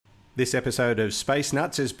This episode of Space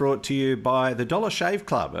Nuts is brought to you by the Dollar Shave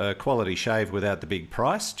Club, a quality shave without the big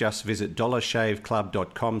price. Just visit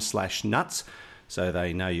dollarshaveclub.com/nuts so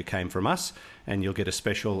they know you came from us, and you'll get a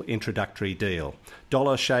special introductory deal.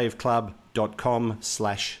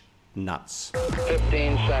 dollarshaveclub.com/nuts.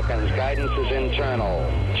 15 seconds. Guidance is internal.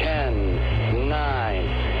 10,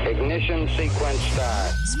 9. Ignition sequence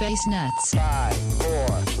start. Space Nuts. 5, 4,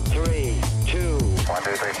 3, 2. 1,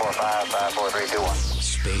 2, 3, 4, 5, 5, 4, 3, 2, 1.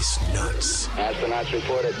 Space Nuts. Astronauts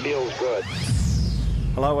report it feels good.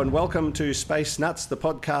 Hello and welcome to Space Nuts, the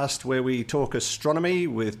podcast where we talk astronomy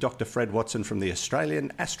with Dr. Fred Watson from the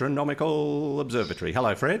Australian Astronomical Observatory.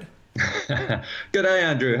 Hello, Fred. Good day,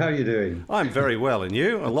 Andrew. How are you doing? I'm very well, and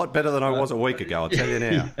you? A lot better than I was a week ago, I'll tell you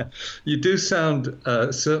now. Yeah. You do sound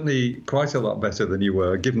certainly quite a lot better than you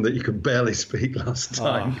were, given that you could barely speak last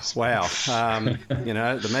time. Oh, wow. You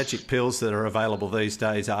know, the magic pills that are available these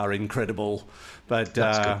days are incredible, but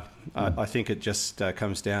I think it just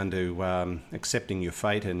comes down to accepting your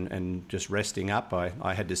fate and just resting up.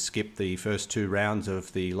 I had to skip the first 2 rounds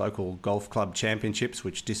of the local golf club championships,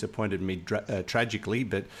 which disappointed me tragically,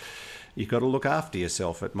 but you've got to look after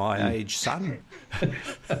yourself at my age, son.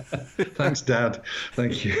 Thanks, Dad.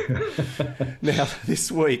 Thank you. Now,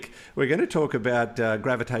 this week, we're going to talk about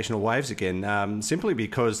gravitational waves again, simply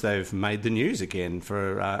because they've made the news again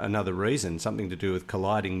for another reason, something to do with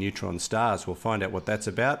colliding neutron stars. We'll find out what that's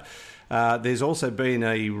about. There's also been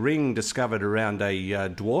a ring discovered around a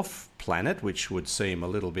dwarf planet, which would seem a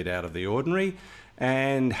little bit out of the ordinary.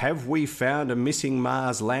 And have we found a missing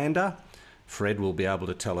Mars lander? Fred will be able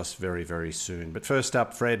to tell us very, very soon. But first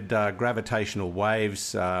up, Fred, gravitational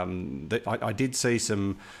waves. I did see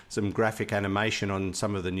some graphic animation on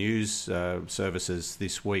some of the news services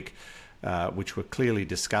this week, which were clearly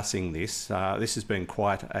discussing this. This has been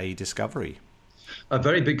quite a discovery. A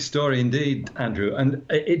very big story indeed, Andrew. And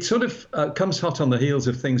it sort of comes hot on the heels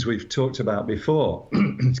of things we've talked about before,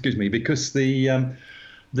 excuse me, because the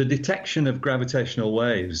detection of gravitational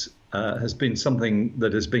waves has been something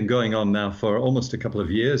that has been going on now for almost a couple of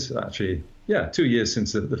years, actually. Yeah, 2 years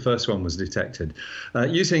since the first one was detected.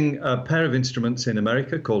 Using a pair of instruments in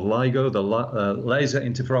America called LIGO, the Laser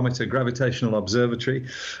Interferometer Gravitational Observatory.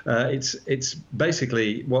 It's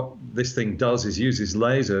basically what this thing does is uses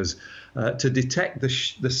lasers to detect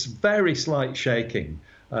this very slight shaking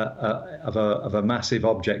of a massive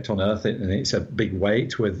object on Earth, and it's a big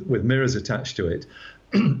weight with mirrors attached to it.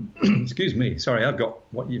 Excuse me. Sorry, I've got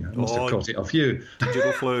what you know. Must have caught it off you.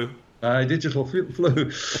 Digital flu. Digital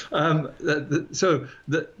flu. So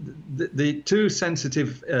the 2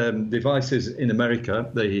 sensitive devices in America,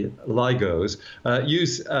 the LIGOs,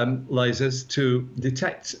 use lasers to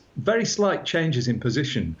detect very slight changes in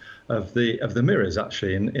position of the mirrors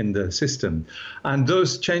actually in the system, and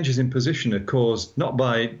those changes in position are caused not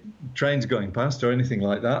by trains going past or anything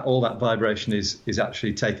like that. All that vibration is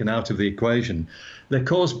actually taken out of the equation. They're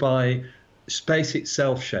caused by space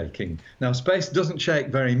itself shaking. Now, space doesn't shake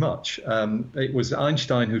very much. It was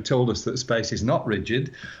Einstein who told us that space is not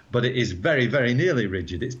rigid, but it is very, very nearly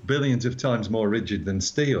rigid. It's billions of times more rigid than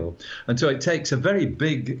steel. And so it takes a very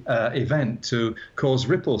big event to cause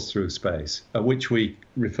ripples through space, which we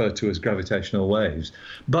refer to as gravitational waves.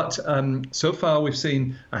 But so far we've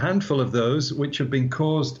seen a handful of those which have been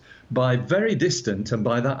caused by very distant, and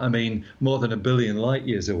by that I mean more than 1 billion light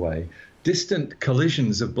years away, distant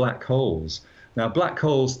collisions of black holes. Now, black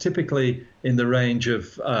holes typically in the range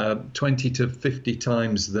of 20 to 50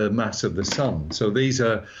 times the mass of the sun. So these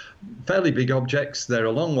are fairly big objects. They're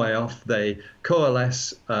a long way off. They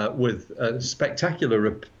coalesce with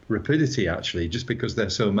spectacular rapidity, actually, just because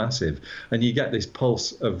they're so massive. And you get this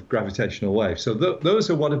pulse of gravitational waves. So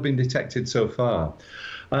those are what have been detected so far.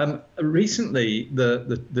 Recently,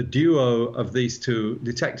 the duo of these 2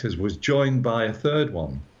 detectors was joined by a third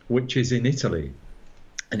one, which is in Italy,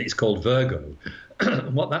 and it's called Virgo.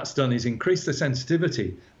 What that's done is increase the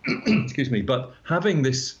sensitivity, excuse me, but having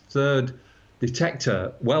this third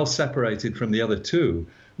detector well separated from the other 2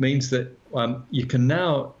 means that you can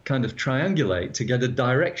now kind of triangulate to get a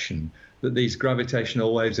direction that these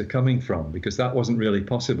gravitational waves are coming from, because that wasn't really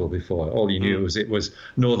possible before. All you knew was it was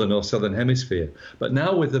northern or southern hemisphere. But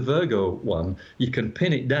now with the Virgo one, you can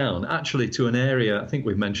pin it down actually to an area, I think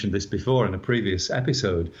we've mentioned this before in a previous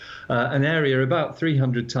episode, an area about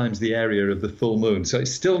 300 times the area of the full moon. So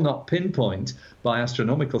it's still not pinpoint by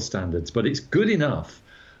astronomical standards, but it's good enough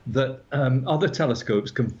that other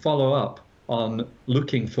telescopes can follow up on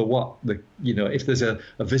looking for what if there's a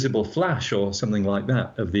visible flash or something like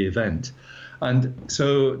that of the event. And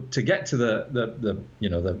so to get to the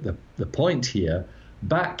point here,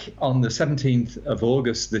 back on the 17th of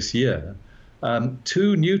August this year,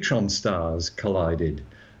 two neutron stars collided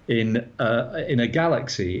in a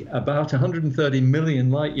galaxy about 130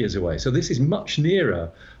 million light years away. So this is much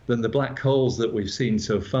nearer than the black holes that we've seen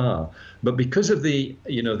so far. But because of the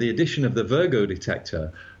addition of the Virgo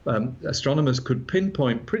detector, astronomers could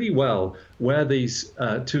pinpoint pretty well where these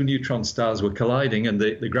two neutron stars were colliding and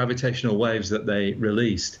the gravitational waves that they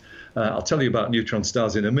released. I'll tell you about neutron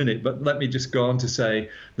stars in a minute, but let me just go on to say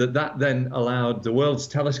that then allowed the world's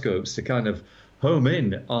telescopes to kind of home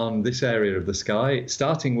in on this area of the sky,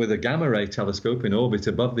 starting with a gamma ray telescope in orbit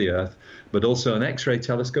above the Earth, but also an X-ray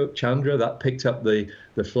telescope, Chandra, that picked up the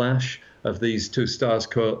flash of these two stars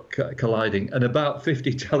colliding, and about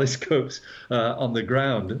 50 telescopes on the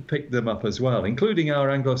ground picked them up as well, including our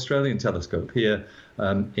Anglo-Australian telescope here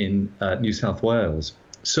in New South Wales.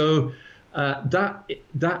 So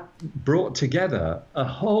that brought together a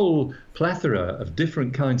whole plethora of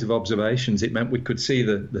different kinds of observations. It meant we could see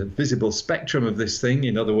the visible spectrum of this thing.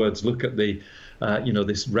 In other words, look at the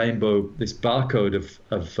this rainbow, this barcode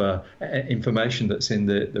of information that's in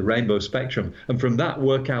the rainbow spectrum, and from that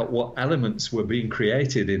work out what elements were being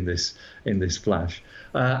created in this flash.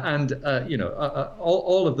 All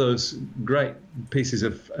of those great pieces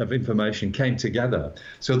of information came together.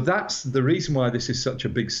 So that's the reason why this is such a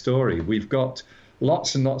big story. We've got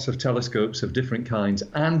lots and lots of telescopes of different kinds,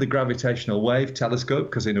 and the gravitational wave telescope,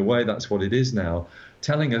 because in a way that's what it is now,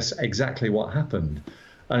 telling us exactly what happened.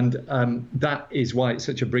 And that is why it's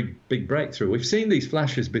such a big breakthrough. We've seen these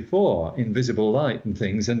flashes before in visible light and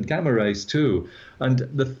things, and gamma rays too. And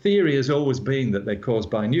the theory has always been that they're caused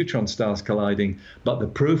by neutron stars colliding, but the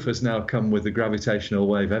proof has now come with the gravitational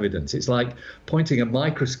wave evidence. It's like pointing a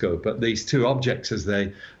microscope at these two objects as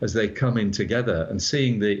they come in together and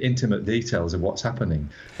seeing the intimate details of what's happening.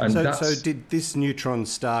 And so did this neutron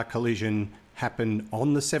star collision happen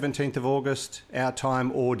on the 17th of August, our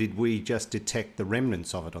time, or did we just detect the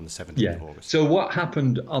remnants of it on the 17th of August? So what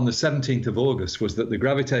happened on the 17th of August was that the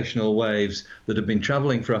gravitational waves that had been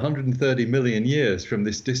travelling for 130 million years from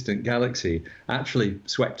this distant galaxy actually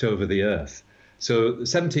swept over the Earth. So the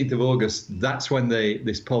 17th of August, that's when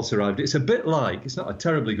this pulse arrived. It's a bit like, it's not a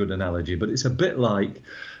terribly good analogy, but it's a bit like,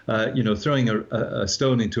 throwing a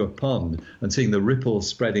stone into a pond and seeing the ripples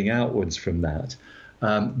spreading outwards from that.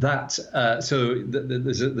 So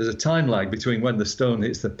there's a time lag between when the stone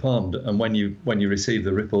hits the pond and when you receive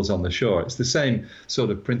the ripples on the shore. It's the same sort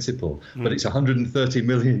of principle, but it's 130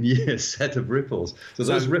 million years set of ripples. So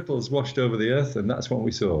those ripples washed over the Earth, and that's what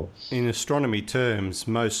we saw. In astronomy terms,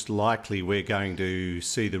 most likely we're going to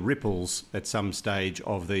see the ripples at some stage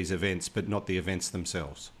of these events, but not the events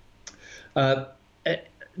themselves.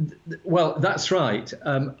 Well, that's right.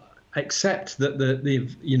 Except that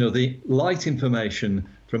the light information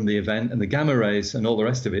from the event and the gamma rays and all the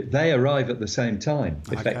rest of it, they arrive at the same time,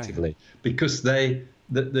 effectively, because the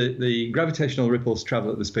gravitational ripples travel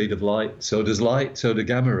at the speed of light. So does light. So do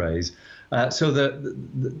gamma rays. So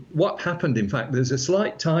what happened, in fact, there's a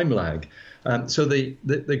slight time lag. So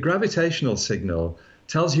the gravitational signal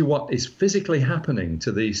tells you what is physically happening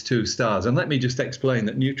to these two stars. And let me just explain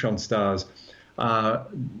that neutron stars,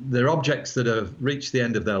 they're objects that have reached the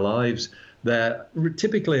end of their lives. They're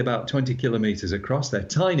typically about 20 kilometers across. They're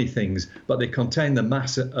tiny things, but they contain the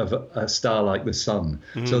mass of a star like the sun.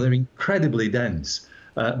 Mm-hmm. So they're incredibly dense.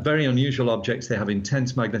 Very unusual objects. They have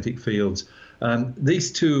intense magnetic fields.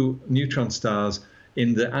 These two neutron stars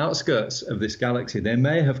in the outskirts of this galaxy, they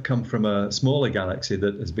may have come from a smaller galaxy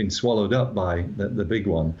that has been swallowed up by the big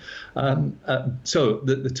one. So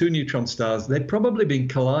the two neutron stars, they've probably been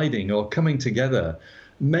colliding or coming together,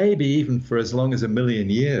 maybe even for as long as 1 million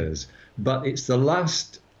years. But it's the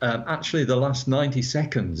last 90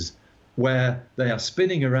 seconds where they are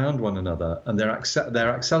spinning around one another, and their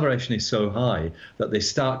acceleration is so high that they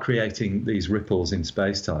start creating these ripples in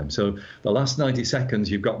space-time. So the last 90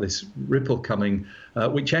 seconds, you've got this ripple coming,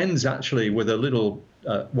 which ends actually with a little,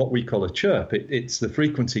 what we call a chirp. It's the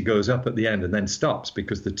frequency goes up at the end and then stops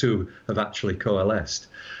because the two have actually coalesced.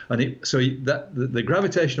 And the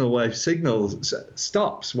gravitational wave signal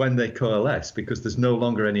stops when they coalesce because there's no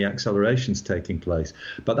longer any accelerations taking place.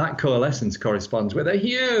 But that coalescence corresponds with a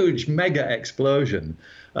huge mega explosion.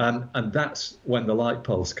 And that's when the light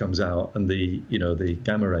pulse comes out and the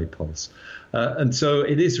gamma ray pulse. And so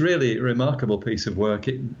it is really a remarkable piece of work.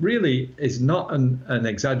 It really is not an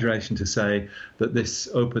exaggeration to say that this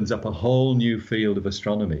opens up a whole new field of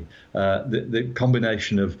astronomy. The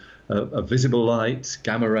combination of of visible light,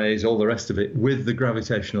 gamma rays, all the rest of it, with the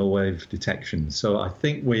gravitational wave detection. So I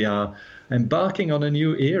think we are embarking on a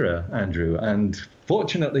new era, Andrew, and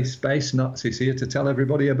fortunately Space Nuts is here to tell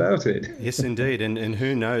everybody about it. Yes, indeed, and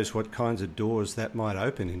who knows what kinds of doors that might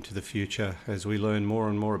open into the future as we learn more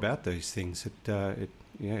and more about these things.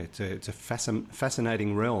 It's a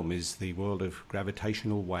fascinating realm, is the world of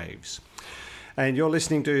gravitational waves. And you're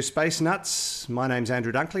listening to Space Nuts. My name's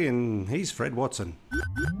Andrew Dunkley, and he's Fred Watson.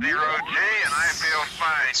 0G, and I feel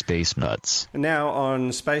fine. Space Nuts. Now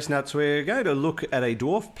on Space Nuts, we're going to look at a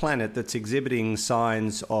dwarf planet that's exhibiting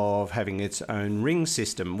signs of having its own ring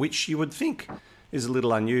system, which you would think is a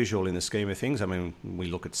little unusual in the scheme of things. I mean, we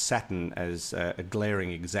look at Saturn as a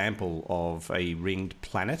glaring example of a ringed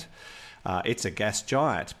planet. It's a gas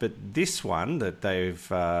giant, but this one that they've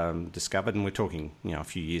discovered, and we're talking a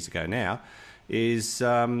few years ago now, is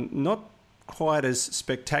not quite as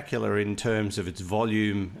spectacular in terms of its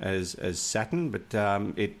volume as Saturn, but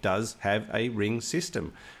it does have a ring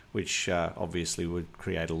system, which obviously would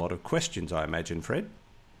create a lot of questions, I imagine, Fred.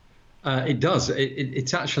 It does.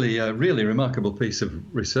 It's actually a really remarkable piece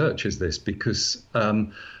of research, is this, because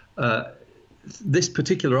this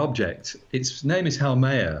particular object, its name is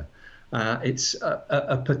Haumea. It's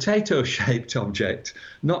a potato-shaped object,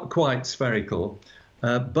 not quite spherical,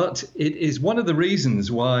 but it is one of the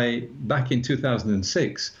reasons why back in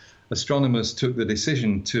 2006 astronomers took the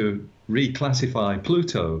decision to reclassify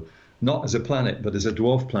Pluto not as a planet but as a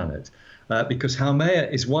dwarf planet, because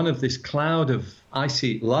Haumea is one of this cloud of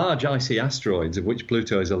large icy asteroids, of which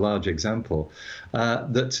Pluto is a large example,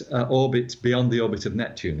 that orbits beyond the orbit of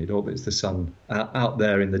Neptune. It orbits the Sun out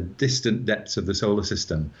there in the distant depths of the solar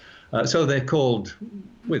system. So they're called,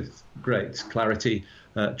 with great clarity,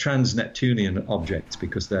 trans-Neptunian objects,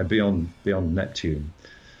 because they're beyond Neptune.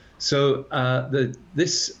 So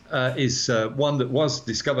this is one that was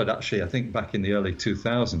discovered, actually, I think back in the early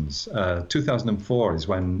 2000s. 2004 is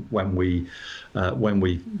when we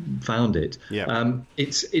found it. Yeah.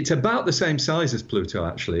 It's about the same size as Pluto,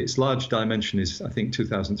 actually. Its large dimension is, I think,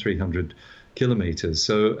 2,300 kilometers,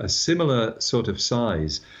 so a similar sort of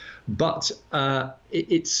size. But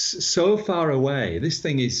it's so far away. This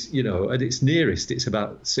thing is, at its nearest, it's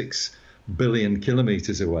about 6 billion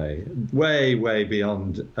kilometers away, way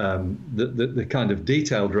beyond the kind of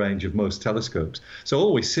detailed range of most telescopes. So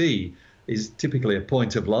all we see is typically a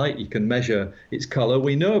point of light. You can measure its color.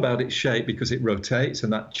 We know about its shape because it rotates,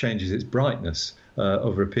 and that changes its brightness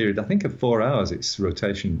over a period, I think, of 4 hours. Its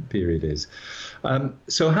rotation period is.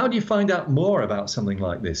 So how do you find out more about something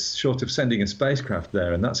like this, short of sending a spacecraft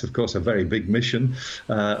there? And that's, of course, a very big mission.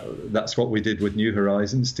 That's what we did with New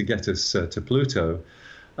Horizons to get us to Pluto.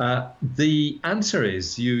 The answer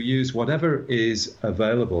is you use whatever is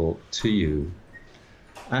available to you.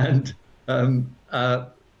 And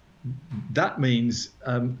that means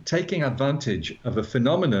taking advantage of a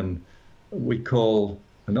phenomenon we call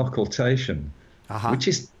an occultation, which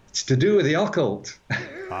is to do with the occult.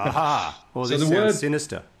 Aha! Well, So this the sounds word-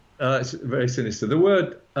 sinister. It's very sinister. The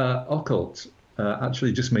word occult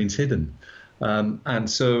actually just means hidden. And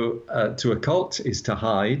so to occult is to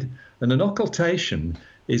hide. And an occultation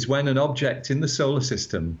is when an object in the solar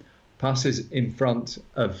system passes in front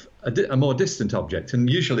of a more distant object, and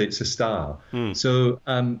usually it's a star. So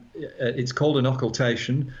it's called an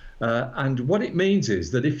occultation. And what it means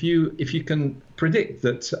is that if you can predict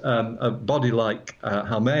that a body like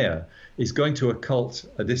Haumea is going to occult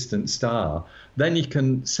a distant star, then you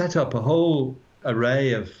can set up a whole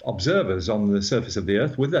array of observers on the surface of the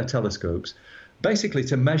Earth with their telescopes, basically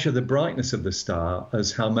to measure the brightness of the star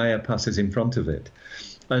as Haumea passes in front of it.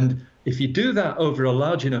 And if you do that over a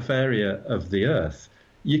large enough area of the Earth,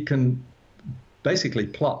 you can basically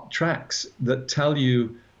plot tracks that tell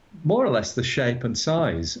you more or less the shape and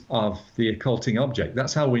size of the occulting object.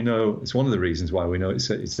 That's how we know. It's one of the reasons why we know it's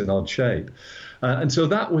an odd shape. And so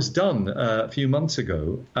that was done a few months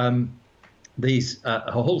ago.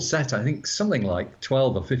 A whole set, I think something like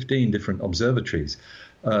 12 or 15 different observatories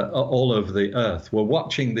all over the Earth were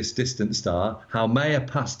watching this distant star. Haumea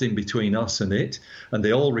passed in between us and it, and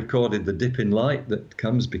they all recorded the dip in light that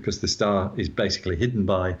comes because the star is basically hidden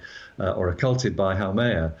by or occulted by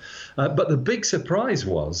Haumea. But the big surprise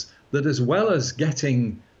was that as well as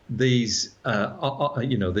getting these,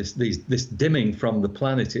 this dimming from the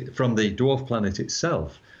planet, from the dwarf planet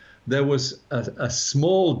itself, there was a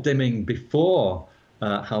small dimming before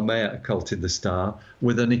Haumea occulted the star,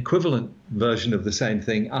 with an equivalent version of the same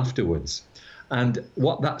thing afterwards. And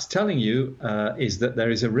what that's telling you is that there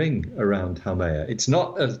is a ring around Haumea. It's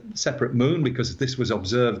not a separate moon, because this was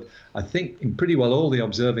observed, I think, in pretty well all the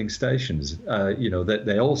observing stations. That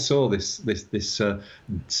they all saw this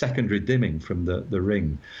secondary dimming from the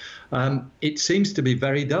ring. It seems to be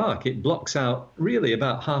very dark. It blocks out really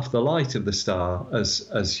about half the light of the star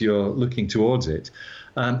as you're looking towards it.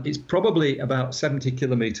 It's probably about 70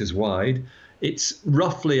 kilometers wide. It's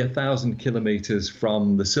roughly 1,000 kilometers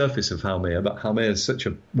from the surface of Haumea, but Haumea is such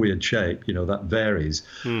a weird shape, that varies.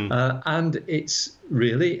 And it's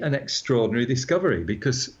really an extraordinary discovery,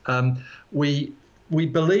 because we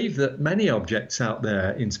believe that many objects out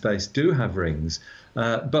there in space do have rings,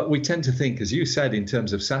 but we tend to think, as you said, in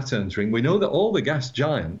terms of Saturn's ring. We know that all the gas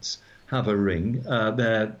giants have a ring.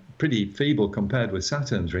 They're pretty feeble compared with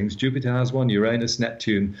Saturn's rings. Jupiter has one, Uranus,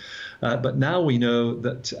 Neptune. But now we know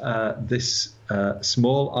that this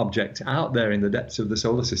small object out there in the depths of the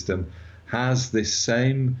solar system has this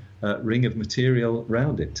same ring of material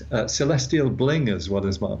round it. Celestial bling, as one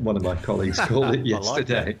of my colleagues called it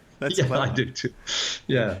yesterday. That's yeah, clever. I do too.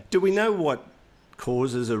 Yeah. Do we know what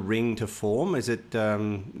causes a ring to form? Is it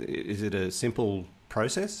a simple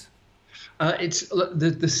process?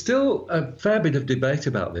 There's still a fair bit of debate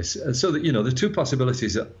about this. So that the two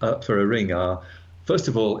possibilities for a ring are, first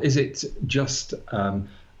of all, is it just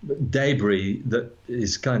debris that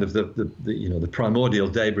is kind of the primordial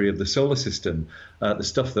debris of the solar system, the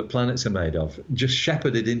stuff that planets are made of, just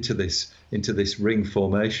shepherded into this ring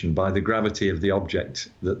formation by the gravity of the object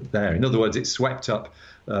that there. In other words, it's swept up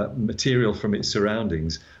material from its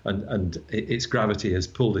surroundings, and its gravity has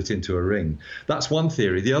pulled it into a ring. That's one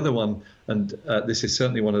theory. The other one, and this is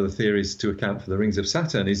certainly one of the theories to account for the rings of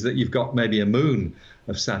Saturn, is that you've got maybe a moon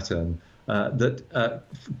of Saturn that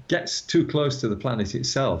gets too close to the planet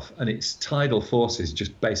itself, and its tidal forces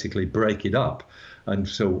just basically break it up. And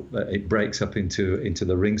so it breaks up into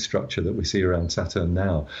the ring structure that we see around Saturn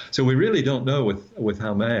now. So we really don't know with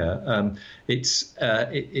Haumea. It's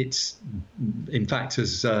in fact,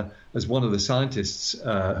 as one of the scientists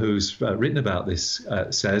who's written about this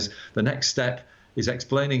says, the next step is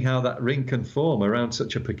explaining how that ring can form around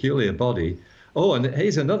such a peculiar body. Oh, and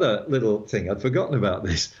here's another little thing. I'd forgotten about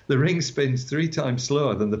this. The ring spins 3 times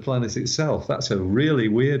slower than the planet itself. That's a really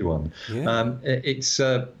weird one. Yeah. It's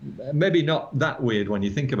maybe not that weird when you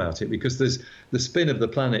think about it, because the spin of the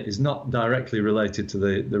planet is not directly related to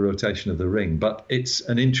the rotation of the ring, but it's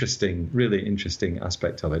an really interesting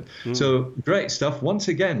aspect of it. So great stuff. Once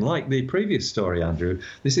again, like the previous story, Andrew,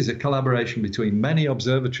 this is a collaboration between many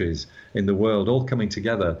observatories in the world, all coming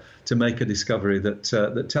together to make a discovery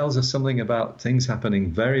that tells us something about things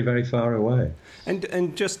happening very, very far away.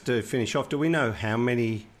 And just to finish off, do we know how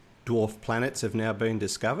many dwarf planets have now been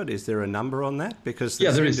discovered? Is there a number on that? Because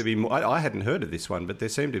there seem to be more. I hadn't heard of this one, but there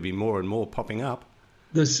seem to be more and more popping up.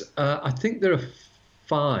 There's, I think there are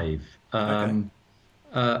 5,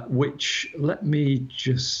 which, let me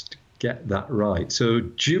just get that right. So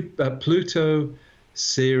Pluto,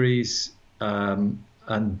 Ceres, and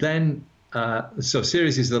then so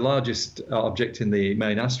Ceres is the largest object in the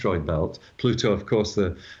main asteroid belt. Pluto, of course,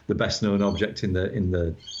 the best known object in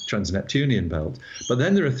the trans-Neptunian belt. But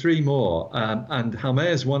then there are 3 more, and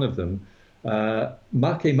Haumea is one of them.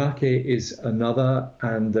 Makemake is another,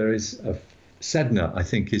 and there is Sedna, I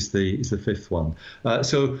think, is the 5th one.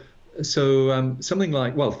 So something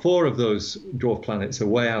like, 4 of those dwarf planets are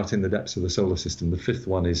way out in the depths of the solar system. The 5th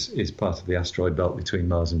one is part of the asteroid belt between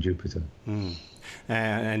Mars and Jupiter.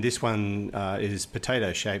 And this one is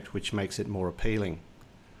potato-shaped, which makes it more appealing.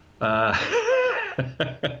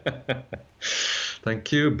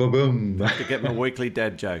 Thank you. Ba-boom. To get my weekly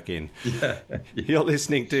dad joke in. Yeah. You're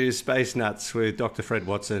listening to Space Nuts with Dr. Fred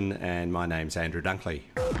Watson, and my name's Andrew Dunkley.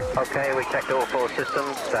 Okay, we checked all 4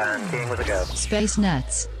 systems, and keying with a go. Space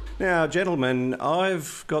Nuts. Now, gentlemen,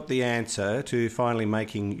 I've got the answer to finally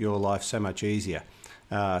making your life so much easier.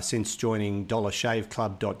 Since joining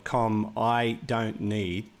dollarshaveclub.com, I don't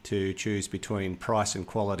need to choose between price and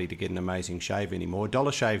quality to get an amazing shave anymore.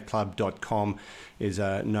 dollarshaveclub.com is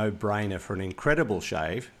a no-brainer for an incredible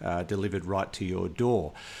shave delivered right to your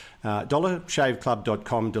door.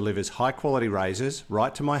 dollarshaveclub.com delivers high-quality razors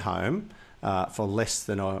right to my home for less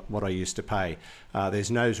than what I used to pay.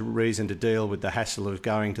 There's no reason to deal with the hassle of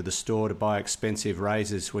going to the store to buy expensive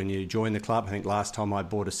razors when you join the club. I think last time I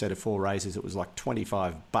bought a set of 4 razors, it was like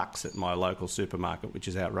 $25 at my local supermarket, which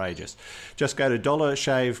is outrageous. Just go to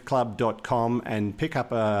dollarshaveclub.com and pick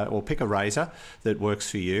a razor that works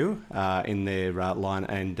for you in their line,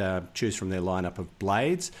 and choose from their lineup of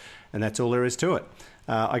blades. and that's all there is to it.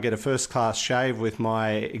 I get a first-class shave with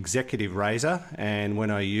my executive razor, and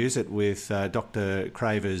when I use it with Dr.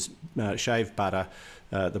 Craver's shave butter,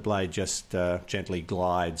 the blade just gently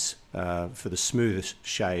glides for the smoothest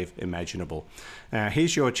shave imaginable.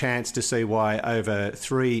 Here's your chance to see why over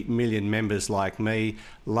 3 million members like me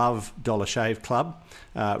love Dollar Shave Club.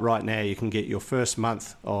 Right now you can get your first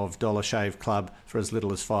month of Dollar Shave Club for as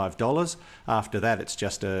little as $5. After that, it's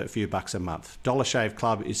just a few bucks a month. Dollar Shave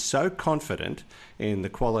Club is so confident in the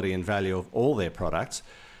quality and value of all their products,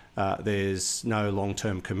 there's no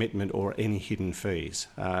long-term commitment or any hidden fees.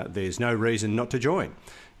 There's no reason not to join.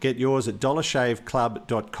 Get yours at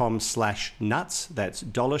dollarshaveclub.com/nuts. That's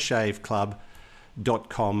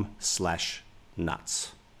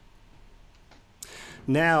dollarshaveclub.com/nuts.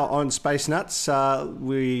 Now on Space Nuts,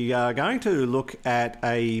 we are going to look at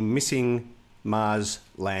a missing Mars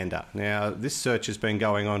lander. Now, this search has been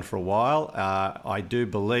going on for a while. I do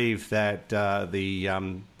believe that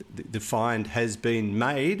the find has been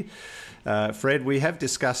made. Fred, we have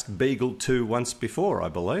discussed Beagle 2 once before, I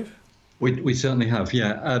believe. We certainly have,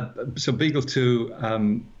 yeah. So Beagle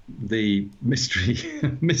 2, the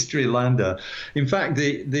mystery lander. In fact,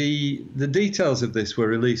 the details of this were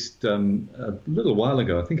released a little while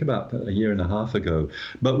ago, I think about a year and a half ago.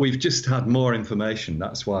 But we've just had more information.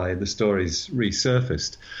 That's why the story's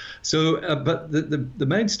resurfaced. So, but the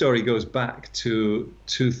main story goes back to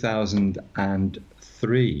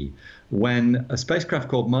 2003, when a spacecraft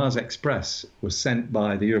called Mars Express was sent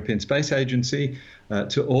by the European Space Agency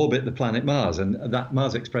to orbit the planet Mars. And that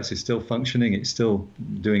Mars Express is still functioning. It's still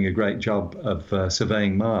doing a great job of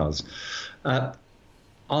surveying Mars.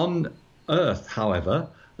 On Earth, however,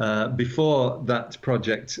 before that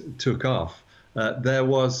project took off, there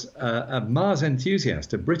was a Mars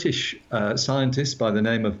enthusiast, a British scientist by the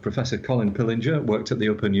name of Professor Colin Pillinger, worked at the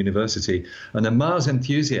Open University, and a Mars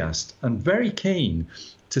enthusiast and very keen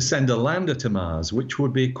to send a lander to Mars, which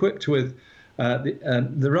would be equipped with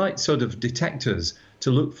the right sort of detectors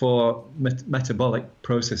to look for metabolic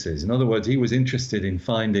processes. In other words, he was interested in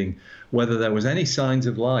finding whether there was any signs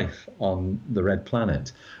of life on the red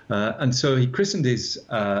planet. And so he christened his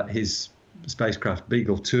spacecraft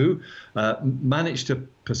Beagle 2, managed to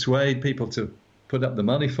persuade people to put up the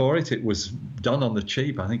money for it. It was done on the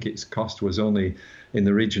cheap. I think its cost was only in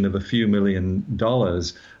the region of a few $1 million,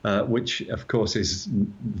 which of course is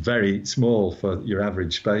very small for your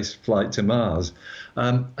average space flight to Mars.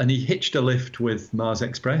 And he hitched a lift with Mars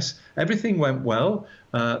Express. Everything went well.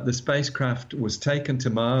 The spacecraft was taken to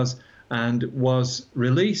Mars and was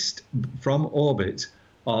released from orbit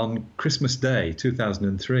on Christmas Day,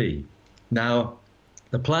 2003. Now,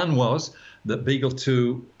 the plan was that Beagle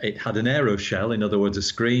 2, it had an aeroshell, in other words, a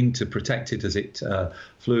screen to protect it as it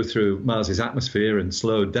flew through Mars's atmosphere and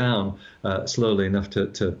slowed down slowly enough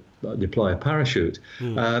to deploy a parachute.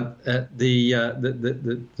 Beagle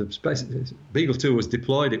 2 was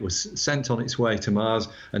deployed. It was sent on its way to Mars.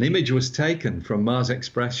 An image was taken from Mars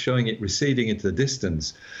Express showing it receding into the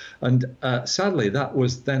distance. And sadly, that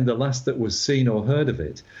was then the last that was seen or heard of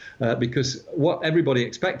it, because what everybody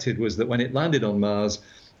expected was that when it landed on Mars,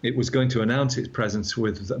 it was going to announce its presence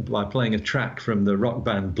by playing a track from the rock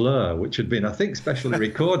band Blur, which had been, I think, specially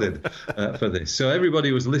recorded for this. So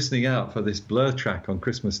everybody was listening out for this Blur track on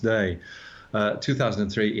Christmas Day,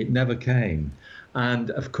 2003. It never came. And,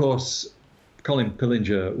 of course, Colin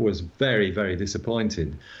Pillinger was very, very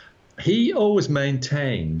disappointed. He always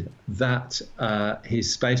maintained that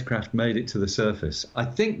his spacecraft made it to the surface, I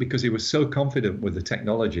think because he was so confident with the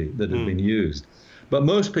technology that had been used. But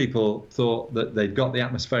most people thought that they'd got the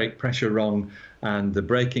atmospheric pressure wrong and the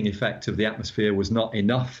braking effect of the atmosphere was not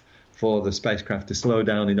enough for the spacecraft to slow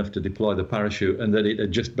down enough to deploy the parachute, and that it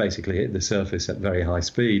had just basically hit the surface at very high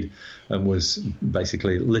speed and was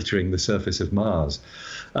basically littering the surface of Mars.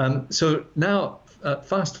 So now,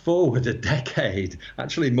 fast forward a decade,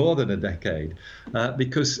 actually more than a decade,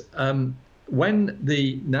 because when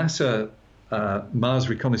the NASA Mars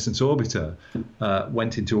Reconnaissance Orbiter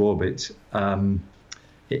went into orbit,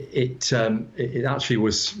 it actually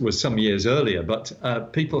was some years earlier, but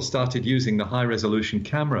people started using the high-resolution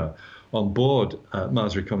camera on board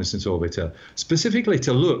Mars Reconnaissance Orbiter, specifically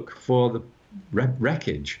to look for the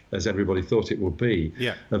wreckage, as everybody thought it would be,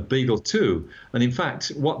 of Beagle 2. And in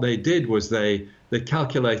fact, what they did was they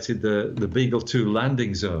calculated the Beagle 2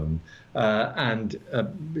 landing zone and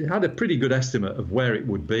had a pretty good estimate of where it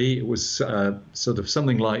would be. It was sort of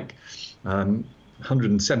something like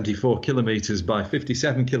 174 kilometers by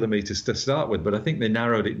 57 kilometers to start with, but I think they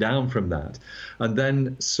narrowed it down from that, and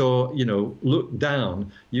then looked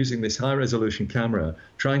down using this high resolution camera,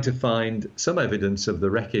 trying to find some evidence of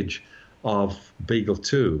the wreckage of Beagle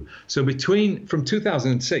 2. So from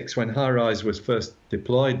 2006, when HiRISE was first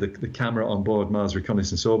deployed, the camera on board Mars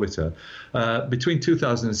Reconnaissance Orbiter, between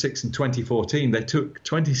 2006 and 2014, they took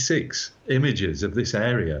 26 images of this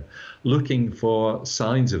area looking for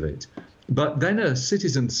signs of it. But then a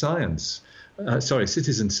citizen scientist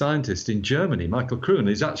in Germany, Michael Kroon,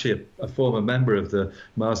 is actually a former member of the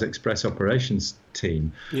Mars Express operations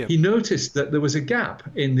team. Yeah. He noticed that there was a gap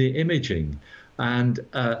in the imaging and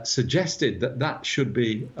suggested that should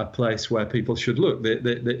be a place where people should look.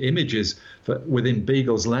 The images within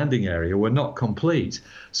Beagle's landing area were not complete.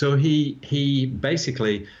 So he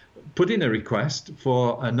basically put in a request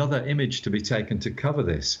for another image to be taken to cover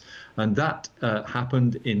this. And that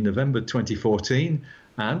happened in November 2014.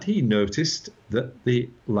 And he noticed that the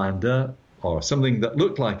lander, or something that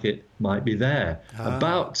looked like it, might be there,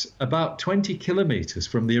 about 20 kilometers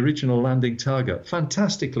from the original landing target,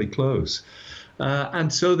 fantastically close.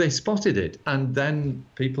 And so they spotted it. And then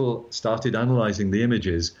people started analyzing the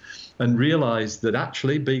images and realized that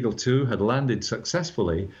actually Beagle 2 had landed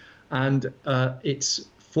successfully, and its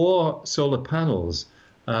 4 solar panels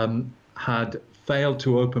had failed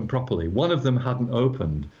to open properly. One of them hadn't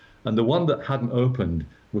opened, and the one that hadn't opened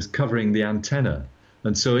was covering the antenna.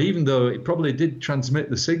 And so even though it probably did transmit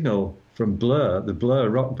the signal from the Blur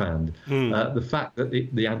rock band, the fact that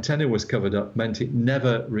the antenna was covered up meant it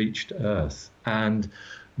never reached Earth. And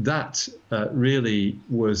that really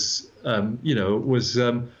was, I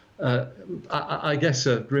guess,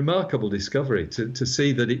 a remarkable discovery to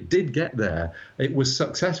see that it did get there. It was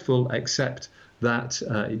successful, except that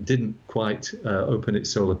it didn't quite open its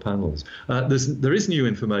solar panels. There is new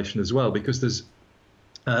information as well, because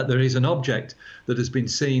there is an object that has been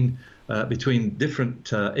seen between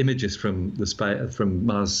different images from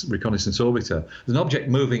Mars Reconnaissance Orbiter. There's an object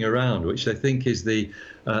moving around, which they think is the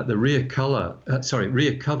rear cover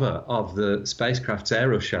of the spacecraft's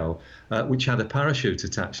aeroshell, which had a parachute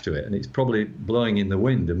attached to it, and it's probably blowing in the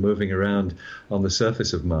wind and moving around on the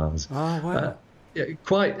surface of Mars. Oh, wow.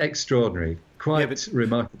 Quite extraordinary. Quite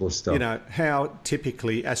remarkable stuff. You know, how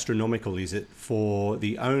typically astronomical is it for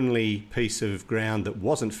the only piece of ground that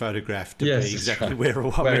wasn't photographed to be exactly where it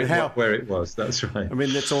was? Where it was, that's right. I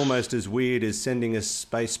mean, that's almost as weird as sending a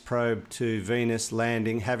space probe to Venus,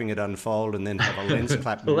 landing, having it unfold, and then have a lens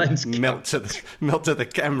clap melt to the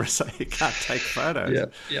camera so you can't take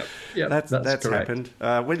photos. Yeah. That's happened.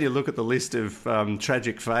 When you look at the list of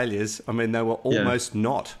tragic failures, I mean, they were almost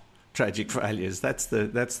not tragic failures. That's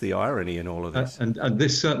the irony in all of this. And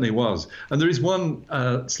this certainly was. And there is one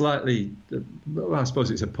slightly, I suppose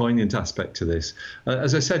it's a poignant aspect to this.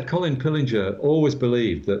 As I said, Colin Pillinger always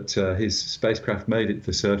believed that his spacecraft made it to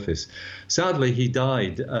the surface. Sadly, he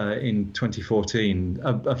died in 2014,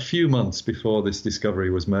 a few months before this discovery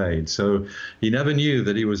was made. So he never knew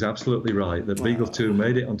that he was absolutely right, that Beagle 2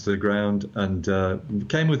 made it onto the ground and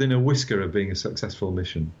came within a whisker of being a successful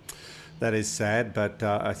mission. That is sad, but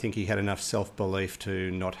I think he had enough self-belief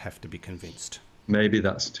to not have to be convinced. Maybe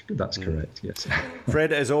that's correct, yes.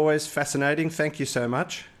 Fred, as always, fascinating. Thank you so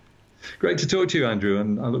much. Great to talk to you, Andrew,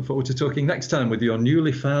 and I look forward to talking next time with your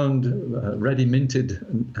newly found,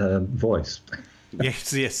 ready-minted voice.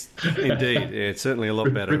 Yes, indeed. Yeah, it's certainly a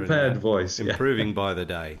lot better. Prepared voice. Improving by the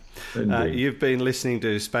day. You've been listening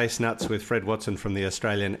to Space Nuts with Fred Watson from the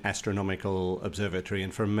Australian Astronomical Observatory.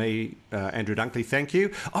 And from me, Andrew Dunkley, thank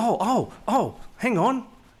you. Oh, hang on.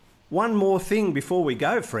 One more thing before we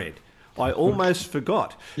go, Fred. I almost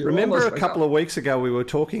forgot. Remember a couple of weeks ago we were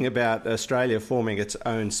talking about Australia forming its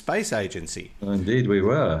own space agency? Indeed we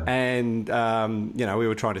were. And, we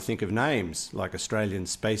were trying to think of names like Australian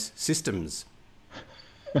Space Systems.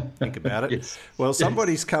 Think about it. Yes. Well,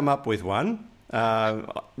 somebody's come up with one,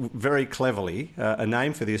 very cleverly, a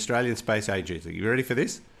name for the Australian Space Agency. You ready for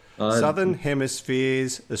this? Southern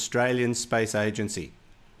Hemisphere's Australian Space Agency.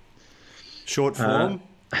 Short form.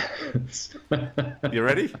 You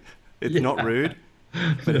ready? It's not rude,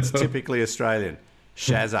 but it's typically Australian.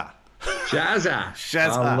 Shazza.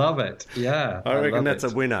 I love it. Yeah. I reckon that's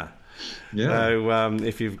a winner. Yeah. So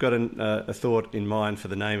if you've got a thought in mind for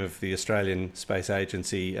the name of the Australian Space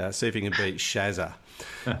Agency, see if you can beat Shazza.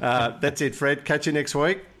 That's it, Fred. Catch you next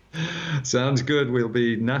week. Sounds good. We'll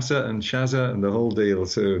be NASA and Shazza and the whole deal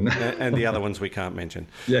soon. And the other ones we can't mention.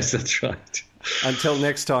 Yes, that's right. Until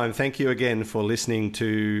next time, thank you again for listening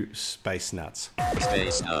to Space Nuts.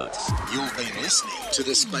 Space Nuts. You've been listening to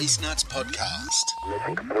the Space Nuts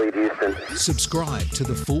podcast. Complete, Houston. Subscribe to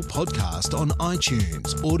the full podcast on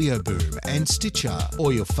iTunes, Audio Boom and Stitcher,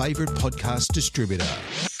 or your favourite podcast distributor.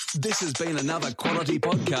 This has been another quality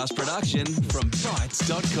podcast production from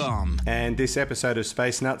Bytes.com. And this episode of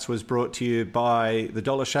Space Nuts was brought to you by the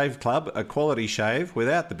Dollar Shave Club, a quality shave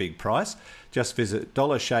without the big price. Just visit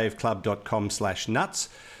dollarshaveclub.com/nuts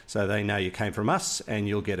so they know you came from us, and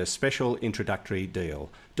you'll get a special introductory deal.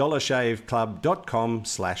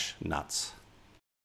 dollarshaveclub.com/nuts.